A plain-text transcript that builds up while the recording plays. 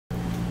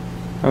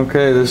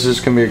Okay, this is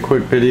going to be a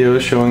quick video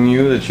showing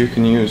you that you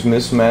can use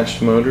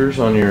mismatched motors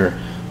on your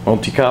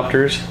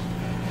multicopters.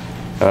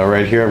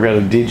 Right here I've got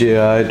a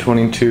DJI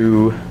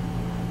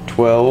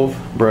 2212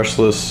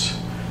 brushless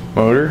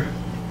motor.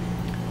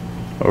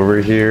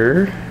 Over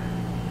here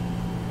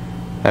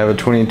I have a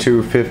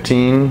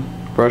 2215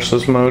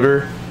 brushless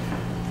motor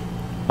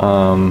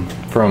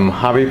from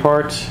Hobby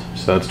Parts.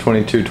 So that's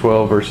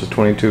 2212 versus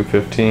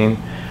 2215.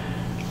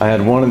 I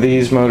had one of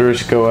these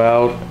motors go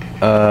out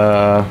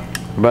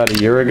about a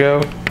year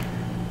ago.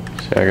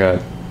 See, I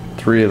got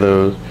 3 of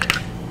those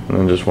and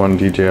then just one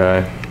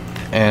DJI,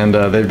 and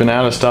they've been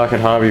out of stock at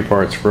Hobby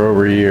Parts for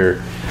over a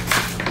year,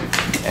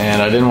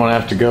 and I didn't want to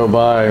have to go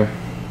buy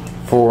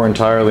 4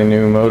 entirely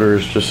new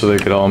motors just so they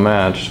could all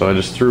match, so I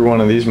just threw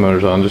one of these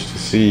motors on just to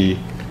see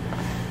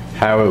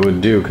how it would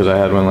do because I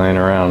had one laying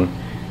around.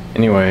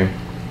 Anyway,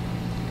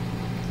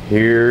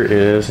 here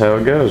is how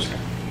it goes.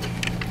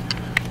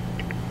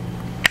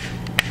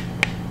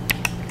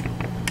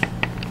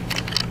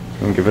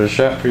 I'll give it a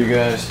shot for you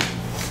guys.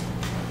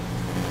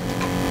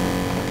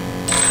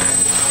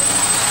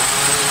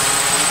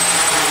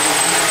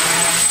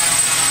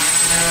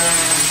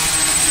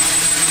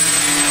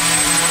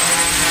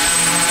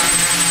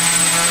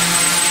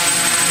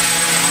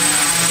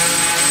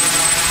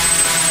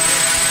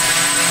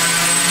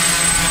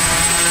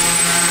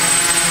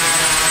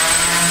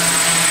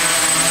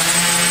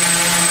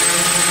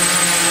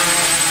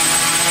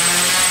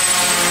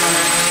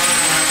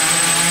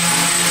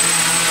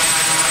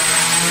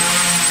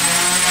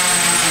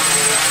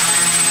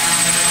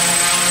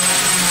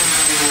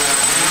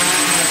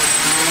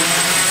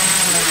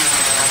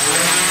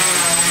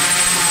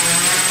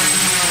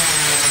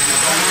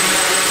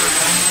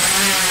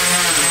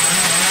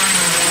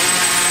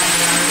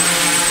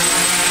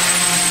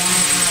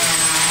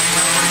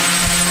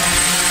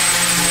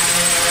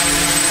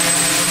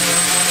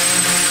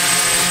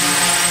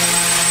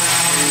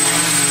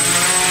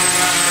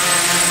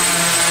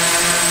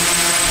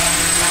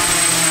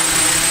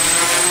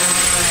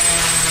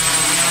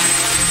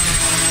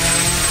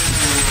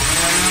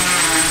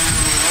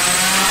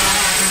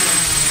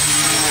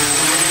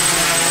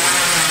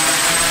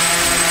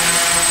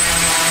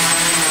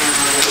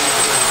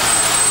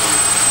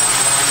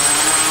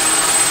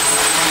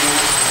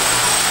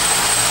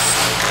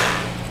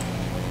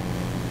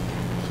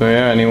 So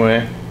yeah,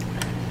 anyway,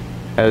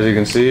 as you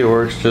can see, it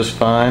works just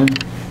fine.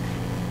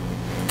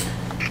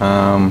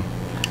 I'm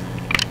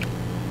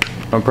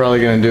probably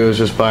going to do is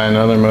just buy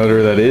another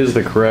motor that is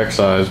the correct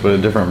size but a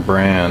different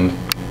brand,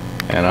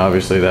 and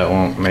obviously that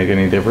won't make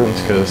any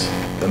difference because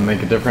it doesn't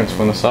make a difference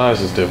when the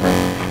size is different.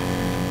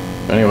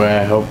 Anyway,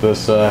 I hope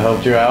this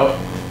helped you out,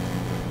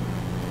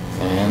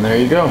 and there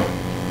you go.